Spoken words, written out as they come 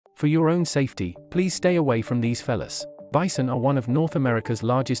For your own safety, please stay away from these fellas. Bison are one of North America's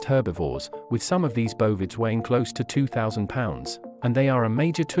largest herbivores, with some of these bovids weighing close to 2,000 pounds, and they are a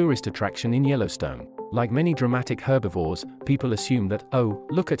major tourist attraction in Yellowstone. Like many dramatic herbivores, people assume that, oh,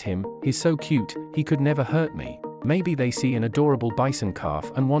 look at him, he's so cute, he could never hurt me. Maybe they see an adorable bison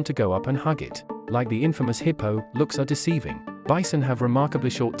calf and want to go up and hug it. Like the infamous hippo, looks are deceiving. Bison have remarkably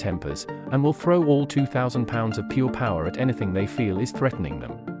short tempers, and will throw all 2,000 pounds of pure power at anything they feel is threatening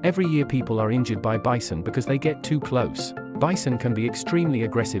them. Every year people are injured by bison because they get too close. Bison can be extremely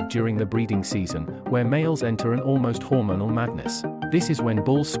aggressive during the breeding season, where males enter an almost hormonal madness. This is when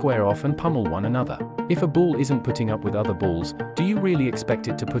bulls square off and pummel one another. If a bull isn't putting up with other bulls, do you really expect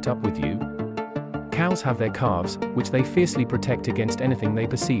it to put up with you? Cows have their calves, which they fiercely protect against anything they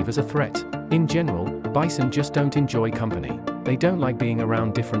perceive as a threat. In general, bison just don't enjoy company. They don't like being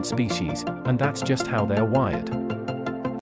around different species, and that's just how they're wired.